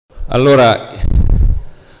Allora,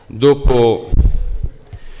 dopo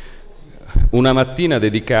una mattina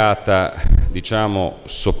dedicata, diciamo,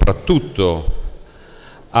 soprattutto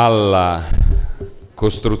alla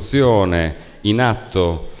costruzione in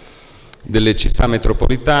atto delle città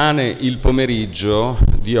metropolitane, il pomeriggio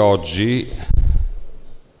di oggi,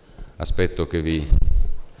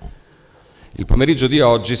 il pomeriggio di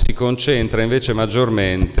oggi si concentra invece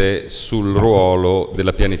maggiormente sul ruolo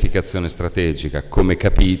della pianificazione strategica. Come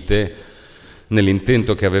capite,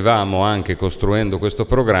 nell'intento che avevamo anche costruendo questo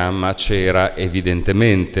programma c'era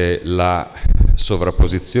evidentemente la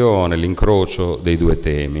sovrapposizione, l'incrocio dei due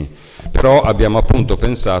temi, però abbiamo appunto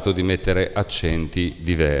pensato di mettere accenti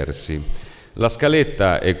diversi. La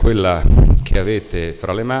scaletta è quella che avete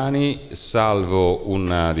fra le mani, salvo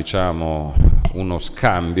uno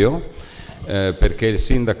scambio, perché il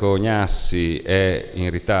sindaco Gnassi è in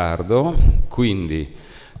ritardo, quindi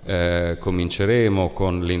cominceremo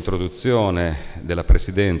con l'introduzione della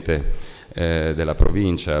Presidente della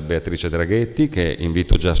provincia, Beatrice Draghetti, che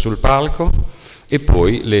invito già sul palco, e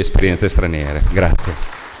poi le esperienze straniere. Grazie.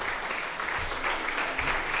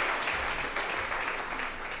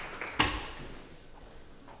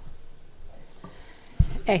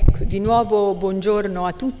 Ecco, di nuovo buongiorno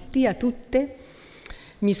a tutti, a tutte.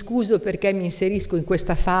 Mi scuso perché mi inserisco in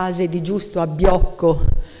questa fase di giusto abbiocco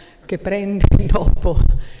che prende dopo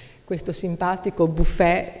questo simpatico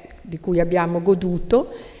buffet di cui abbiamo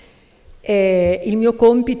goduto. Il mio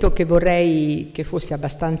compito, che vorrei che fosse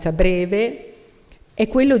abbastanza breve, è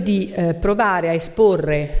quello di provare a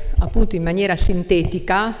esporre appunto in maniera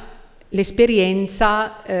sintetica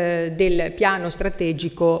l'esperienza del piano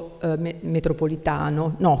strategico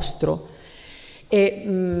metropolitano nostro.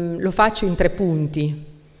 Lo faccio in 3 punti.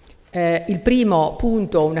 Il primo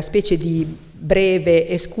punto, una specie di breve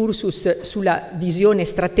excursus sulla visione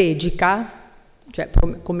strategica, cioè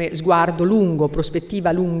come sguardo lungo,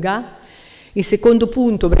 prospettiva lunga. Il secondo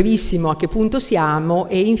punto, brevissimo, a che punto siamo,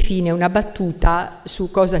 e infine una battuta su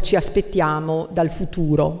cosa ci aspettiamo dal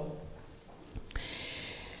futuro.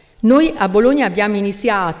 Noi a Bologna abbiamo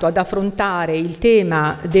iniziato ad affrontare il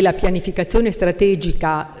tema della pianificazione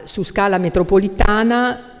strategica su scala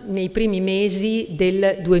metropolitana nei primi mesi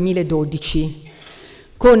del 2012,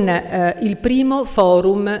 con il primo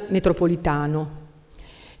forum metropolitano,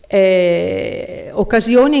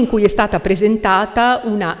 occasione in cui è stata presentata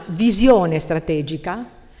una visione strategica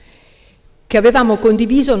che avevamo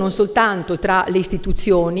condiviso non soltanto tra le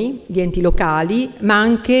istituzioni, gli enti locali, ma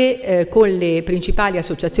anche con le principali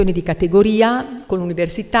associazioni di categoria, con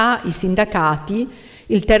l'università, i sindacati,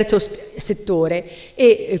 il terzo settore,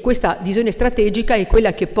 e questa visione strategica è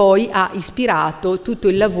quella che poi ha ispirato tutto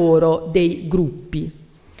il lavoro dei gruppi.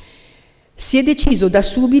 Si è deciso da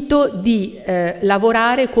subito di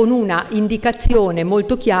lavorare con una indicazione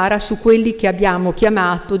molto chiara su quelli che abbiamo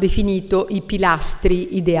definito i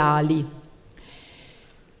pilastri ideali.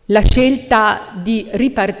 La scelta di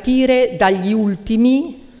ripartire dagli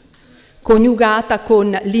ultimi, coniugata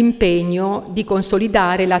con l'impegno di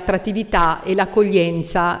consolidare l'attrattività e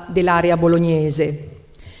l'accoglienza dell'area bolognese,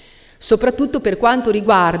 soprattutto per quanto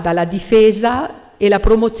riguarda la difesa e la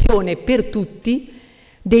promozione per tutti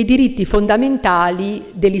dei diritti fondamentali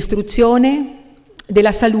dell'istruzione,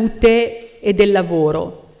 della salute e del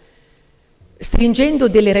lavoro, stringendo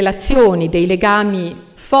delle relazioni, dei legami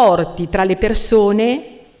forti tra le persone,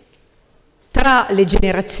 tra le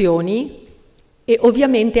generazioni e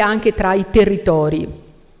ovviamente anche tra i territori.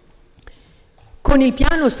 Con il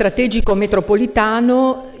piano strategico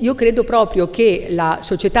metropolitano io credo proprio che la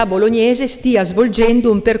società bolognese stia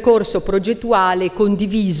svolgendo un percorso progettuale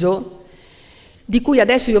condiviso, di cui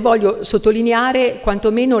adesso io voglio sottolineare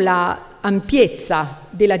quantomeno la ampiezza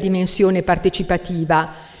della dimensione partecipativa,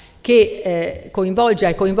 che coinvolge e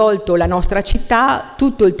ha coinvolto la nostra città,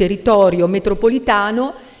 tutto il territorio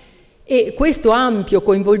metropolitano, e questo ampio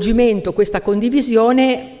coinvolgimento, questa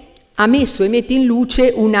condivisione ha messo e mette in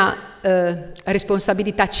luce una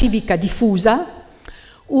responsabilità civica diffusa,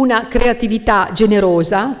 una creatività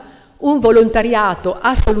generosa, un volontariato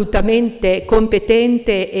assolutamente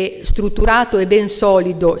competente e strutturato e ben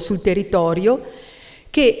solido sul territorio,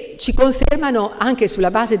 che ci confermano, anche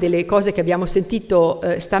sulla base delle cose che abbiamo sentito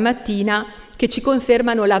stamattina, che ci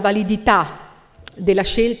confermano la validità della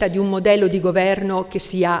scelta di un modello di governo che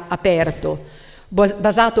sia aperto,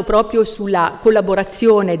 basato proprio sulla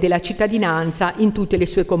collaborazione della cittadinanza in tutte le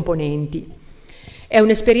sue componenti. È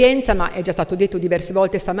un'esperienza, ma è già stato detto diverse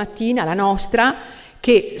volte stamattina, la nostra,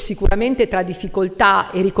 che sicuramente tra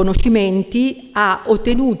difficoltà e riconoscimenti ha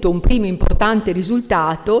ottenuto un primo importante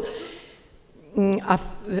risultato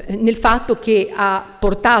nel fatto che ha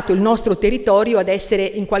portato il nostro territorio ad essere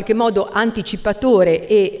in qualche modo anticipatore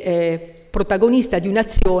e protagonista di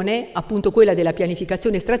un'azione, appunto quella della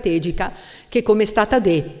pianificazione strategica, che, come è stato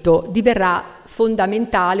detto, diverrà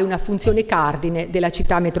fondamentale, una funzione cardine della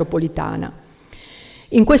città metropolitana.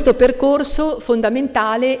 In questo percorso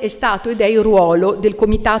fondamentale è stato ed è il ruolo del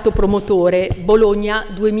comitato promotore Bologna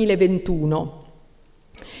 2021,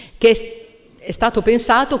 che è stato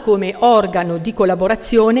pensato come organo di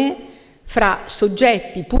collaborazione fra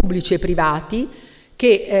soggetti pubblici e privati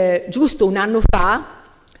che giusto un anno fa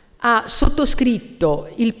ha sottoscritto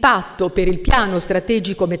il patto per il piano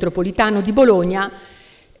strategico metropolitano di Bologna.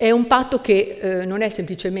 È un patto che non è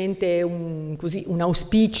semplicemente un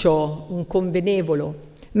auspicio, un convenevolo,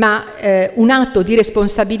 ma un atto di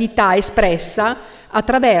responsabilità espressa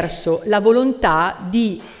attraverso la volontà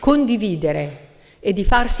di condividere e di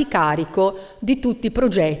farsi carico di tutti i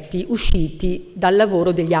progetti usciti dal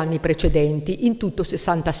lavoro degli anni precedenti, in tutto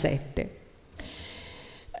 67.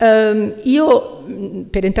 Io,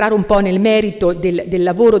 per entrare un po' nel merito del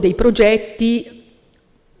lavoro dei progetti,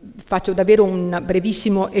 faccio davvero un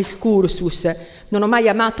brevissimo excursus. Non ho mai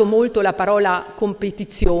amato molto la parola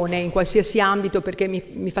competizione in qualsiasi ambito, perché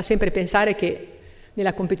mi fa sempre pensare che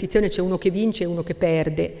nella competizione c'è uno che vince e uno che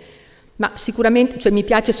perde, ma sicuramente, cioè, mi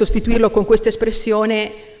piace sostituirlo con questa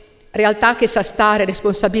espressione: realtà che sa stare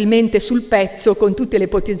responsabilmente sul pezzo con tutte le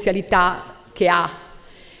potenzialità che ha.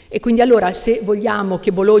 E quindi allora, se vogliamo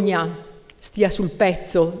che Bologna stia sul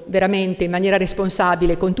pezzo veramente in maniera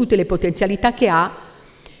responsabile con tutte le potenzialità che ha,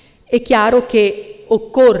 è chiaro che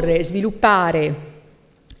occorre sviluppare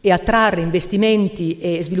e attrarre investimenti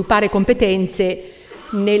e sviluppare competenze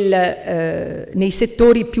nei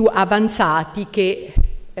settori più avanzati che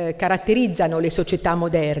caratterizzano le società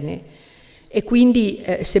moderne. E quindi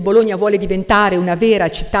se Bologna vuole diventare una vera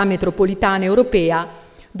città metropolitana europea,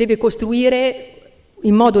 deve costruire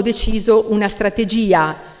in modo deciso una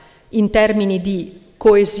strategia in termini di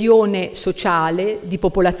coesione sociale, di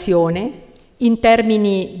popolazione, in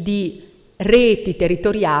termini di reti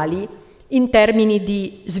territoriali, in termini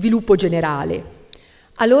di sviluppo generale.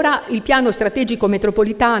 Allora il piano strategico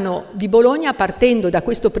metropolitano di Bologna, partendo da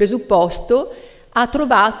questo presupposto, ha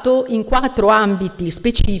trovato in 4 ambiti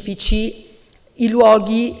specifici i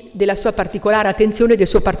luoghi della sua particolare attenzione e del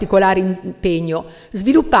suo particolare impegno,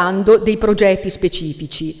 sviluppando dei progetti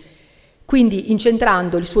specifici, quindi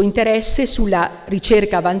incentrando il suo interesse sulla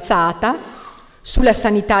ricerca avanzata, sulla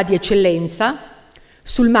sanità di eccellenza,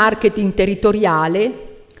 sul marketing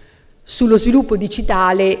territoriale, sullo sviluppo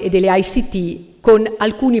digitale e delle ICT, con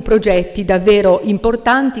alcuni progetti davvero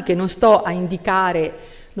importanti che non sto a indicare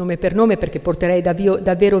nome per nome perché porterei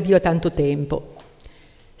davvero via tanto tempo.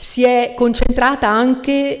 Si è concentrato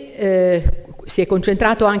anche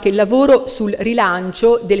il lavoro sul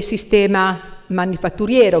rilancio del sistema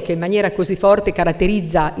manifatturiero che in maniera così forte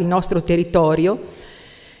caratterizza il nostro territorio,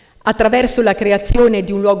 attraverso la creazione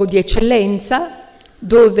di un luogo di eccellenza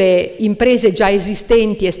dove imprese già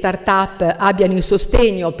esistenti e start-up abbiano il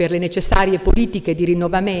sostegno per le necessarie politiche di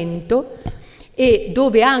rinnovamento e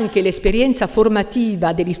dove anche l'esperienza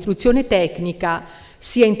formativa dell'istruzione tecnica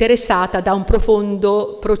sia interessata da un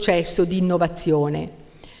profondo processo di innovazione.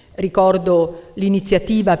 Ricordo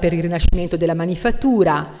l'iniziativa per il rinascimento della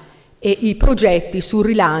manifattura e i progetti sul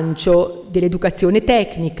rilancio dell'educazione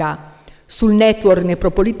tecnica, sul network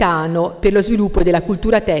metropolitano per lo sviluppo della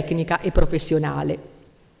cultura tecnica e professionale.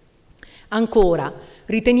 Ancora,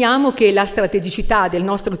 riteniamo che la strategicità del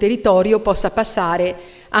nostro territorio possa passare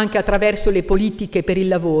anche attraverso le politiche per il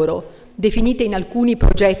lavoro, definite in alcuni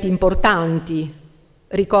progetti importanti.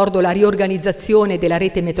 Ricordo la riorganizzazione della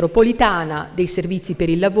rete metropolitana, dei servizi per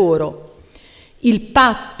il lavoro, il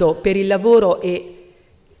patto per il lavoro e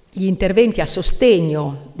gli interventi a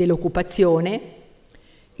sostegno dell'occupazione,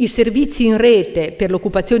 i servizi in rete per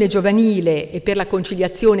l'occupazione giovanile e per la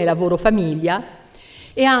conciliazione lavoro-famiglia,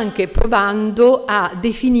 e anche provando a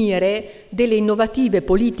definire delle innovative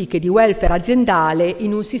politiche di welfare aziendale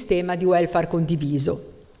in un sistema di welfare condiviso.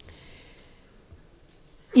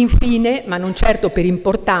 Infine, ma non certo per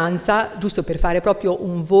importanza, giusto per fare proprio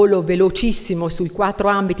un volo velocissimo sui 4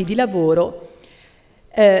 ambiti di lavoro,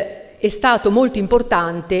 è stato molto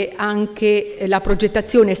importante anche la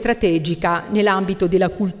progettazione strategica nell'ambito della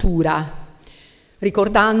cultura,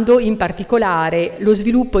 ricordando in particolare lo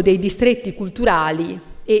sviluppo dei distretti culturali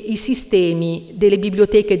e i sistemi delle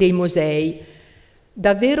biblioteche e dei musei,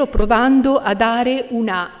 davvero provando a dare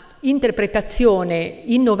una interpretazione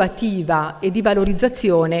innovativa e di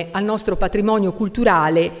valorizzazione al nostro patrimonio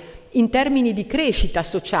culturale in termini di crescita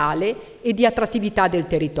sociale e di attrattività del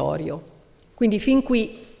territorio. Quindi fin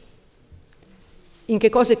qui in che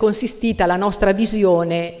cosa è consistita la nostra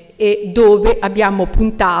visione e dove abbiamo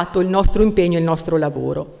puntato il nostro impegno e il nostro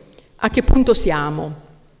lavoro. A che punto siamo?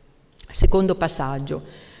 Secondo passaggio.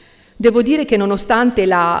 Devo dire che nonostante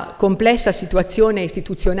la complessa situazione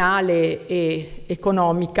istituzionale e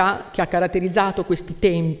economica che ha caratterizzato questi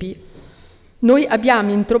tempi, noi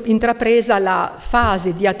abbiamo intrapresa la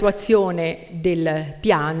fase di attuazione del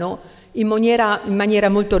piano in maniera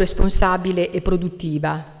molto responsabile e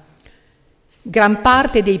produttiva. Gran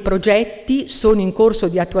parte dei progetti sono in corso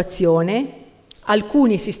di attuazione,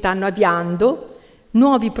 alcuni si stanno avviando,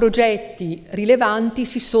 nuovi progetti rilevanti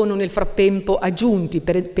si sono nel frattempo aggiunti,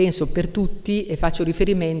 penso per tutti, e faccio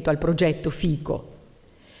riferimento al progetto FICO.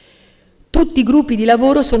 Tutti i gruppi di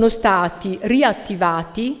lavoro sono stati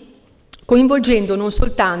riattivati, coinvolgendo non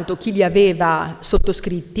soltanto chi li aveva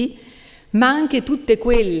sottoscritti, ma anche tutte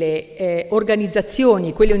quelle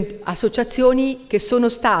organizzazioni, quelle associazioni che sono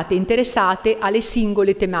state interessate alle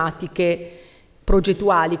singole tematiche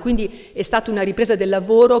progettuali. Quindi è stata una ripresa del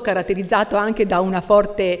lavoro caratterizzata anche da una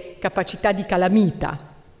forte capacità di calamita.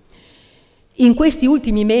 In questi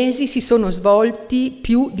ultimi mesi si sono svolti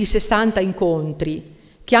più di 60 incontri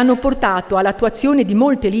che hanno portato all'attuazione di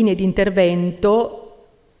molte linee di intervento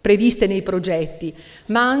previste nei progetti,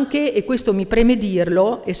 ma anche, e questo mi preme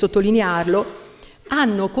dirlo e sottolinearlo,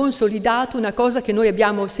 hanno consolidato una cosa che noi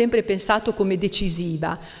abbiamo sempre pensato come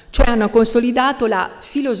decisiva, cioè hanno consolidato la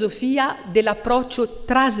filosofia dell'approccio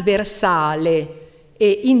trasversale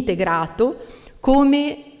e integrato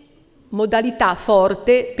come modalità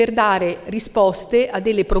forte per dare risposte a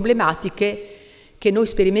delle problematiche che noi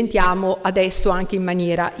sperimentiamo adesso anche in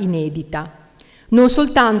maniera inedita. Non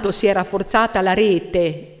soltanto si è rafforzata la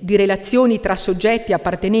rete di relazioni tra soggetti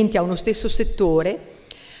appartenenti a uno stesso settore,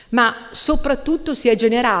 ma soprattutto si è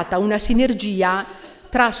generata una sinergia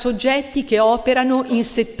tra soggetti che operano in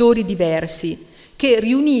settori diversi, che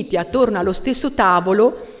riuniti attorno allo stesso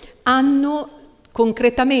tavolo hanno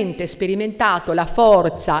concretamente sperimentato la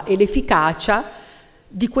forza e l'efficacia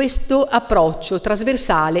di questo approccio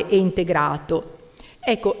trasversale e integrato.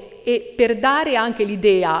 Ecco, e per dare anche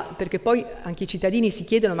l'idea, perché poi anche i cittadini si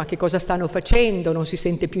chiedono ma che cosa stanno facendo, non si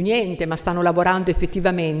sente più niente, ma stanno lavorando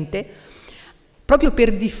effettivamente, proprio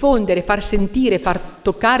per diffondere, far sentire, far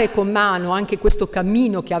toccare con mano anche questo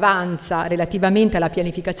cammino che avanza relativamente alla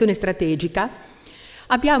pianificazione strategica,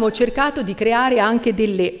 abbiamo cercato di creare anche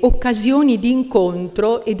delle occasioni di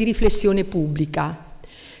incontro e di riflessione pubblica.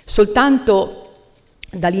 Soltanto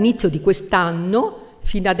dall'inizio di quest'anno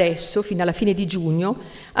fino adesso, fino alla fine di giugno,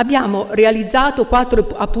 abbiamo realizzato 4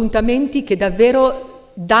 appuntamenti che davvero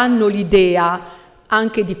danno l'idea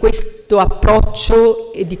anche di questo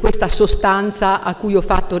approccio e di questa sostanza a cui ho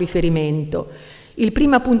fatto riferimento. Il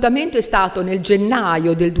primo appuntamento è stato nel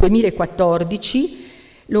gennaio del 2014,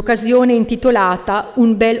 l'occasione intitolata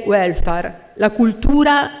Un bel welfare, la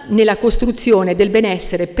cultura nella costruzione del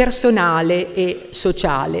benessere personale e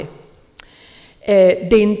sociale.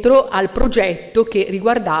 Dentro al progetto che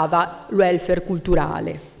riguardava il welfare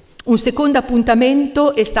culturale. Un secondo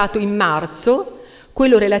appuntamento è stato in marzo,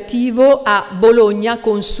 quello relativo a Bologna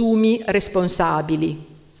consumi responsabili.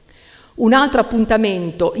 Un altro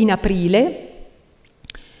appuntamento in aprile,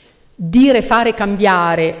 dire fare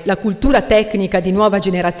cambiare la cultura tecnica di nuova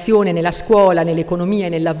generazione nella scuola, nell'economia e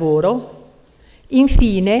nel lavoro.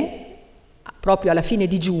 Infine, proprio alla fine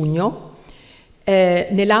di giugno,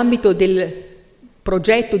 nell'ambito del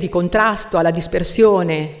progetto di contrasto alla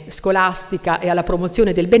dispersione scolastica e alla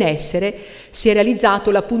promozione del benessere, si è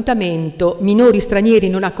realizzato l'appuntamento Minori stranieri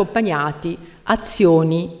non accompagnati,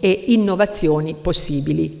 azioni e innovazioni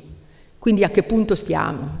possibili. Quindi a che punto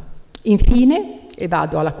stiamo? Infine, e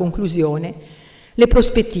vado alla conclusione, le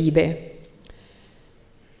prospettive.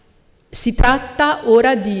 Si tratta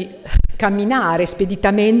ora di camminare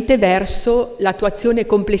speditamente verso l'attuazione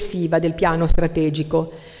complessiva del piano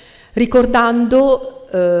strategico, ricordando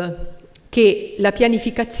che la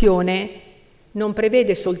pianificazione non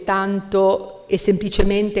prevede soltanto e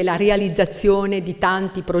semplicemente la realizzazione di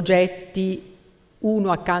tanti progetti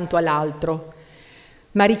uno accanto all'altro,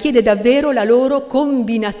 ma richiede davvero la loro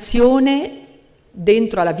combinazione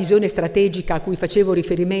dentro alla visione strategica a cui facevo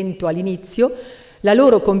riferimento all'inizio, la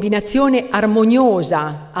loro combinazione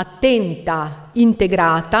armoniosa, attenta,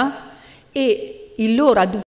 integrata e il loro